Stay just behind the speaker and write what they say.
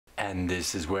And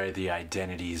this is where the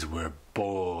identities were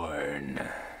born.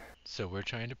 So we're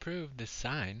trying to prove the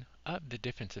sine of the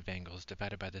difference of angles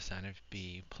divided by the sine of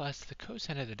b plus the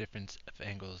cosine of the difference of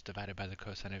angles divided by the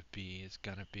cosine of b is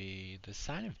going to be the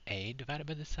sine of a divided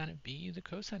by the sine of b, the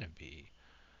cosine of b.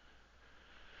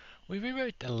 We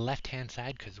rewrote the left-hand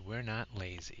side because we're not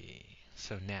lazy.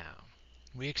 So now,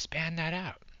 we expand that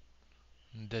out.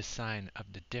 The sine of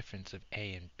the difference of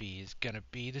a and b is going to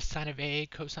be the sine of a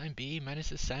cosine b minus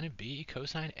the sine of b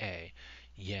cosine a.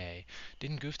 Yay.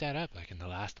 Didn't goof that up like in the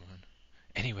last one.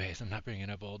 Anyways, I'm not bringing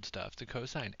up old stuff. The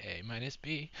cosine a minus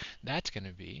b, that's going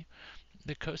to be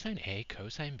the cosine a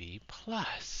cosine b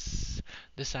plus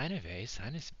the sine of a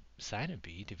sine of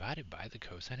b divided by the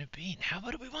cosine of b. Now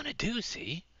what do we want to do,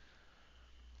 see?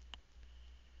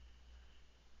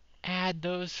 Add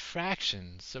those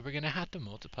fractions. So we're going to have to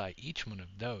multiply each one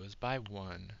of those by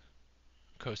 1.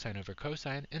 Cosine over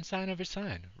cosine and sine over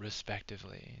sine,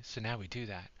 respectively. So now we do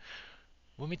that.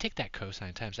 When we take that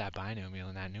cosine times that binomial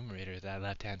in that numerator, that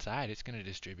left-hand side, it's going to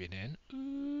distribute in.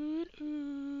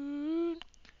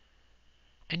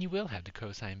 And you will have the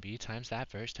cosine b times that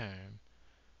first term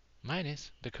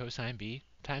minus the cosine b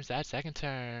times that second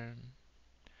term.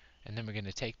 And then we're going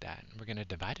to take that and we're going to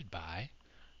divide it by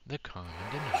the common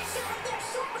denominator.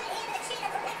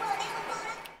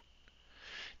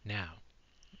 Now,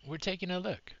 we're taking a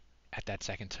look at that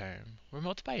second term. We're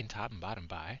multiplying top and bottom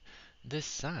by the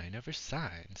sine over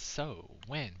sine. So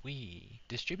when we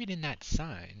distribute in that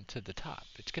sine to the top,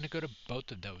 it's going to go to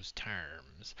both of those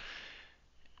terms.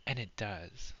 And it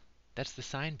does. That's the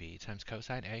sine b times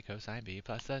cosine a cosine b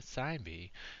plus the sine b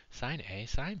sine a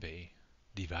sine b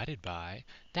divided by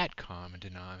that common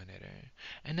denominator.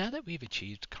 And now that we've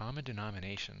achieved common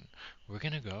denomination, we're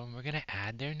going to go and we're going to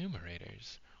add their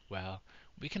numerators. Well,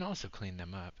 we can also clean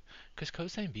them up, because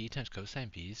cosine b times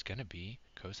cosine b is going to be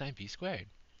cosine b squared.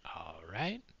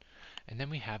 Alright? And then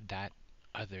we have that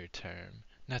other term.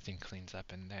 Nothing cleans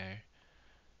up in there.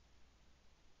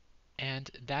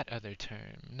 And that other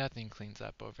term, nothing cleans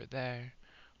up over there.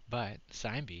 But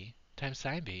sine b times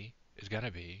sine b is going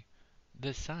to be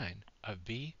the sine of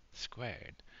b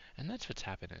squared. And that's what's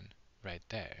happening right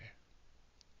there.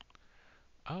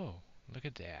 Oh, look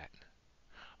at that.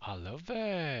 All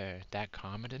over that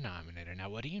common denominator. Now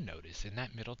what do you notice in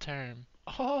that middle term?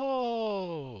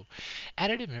 Oh!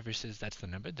 Additive inverses, that's the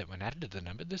number that when added to the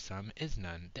number, the sum is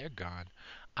none. They're gone.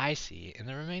 I see in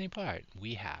the remaining part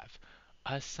we have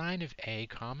a sine of a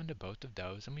common to both of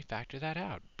those, and we factor that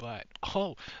out. But,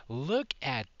 oh, look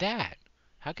at that!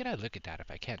 How can I look at that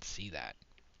if I can't see that?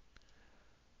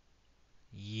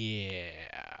 Yeah,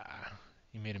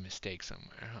 you made a mistake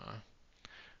somewhere,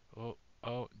 huh?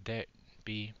 Oh, there,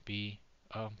 B,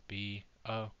 oh, B,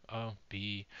 oh,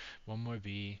 B, one more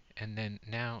B, and then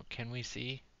now, can we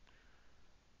see?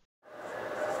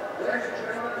 Ladies and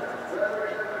gentlemen, whoever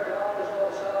is in the crowd is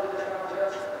well started this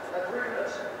contest at 3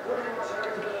 minutes, 21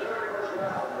 seconds in the very first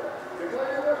round.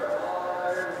 Declaring the winner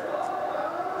by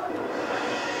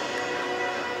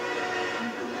You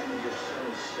believe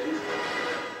yourself safe.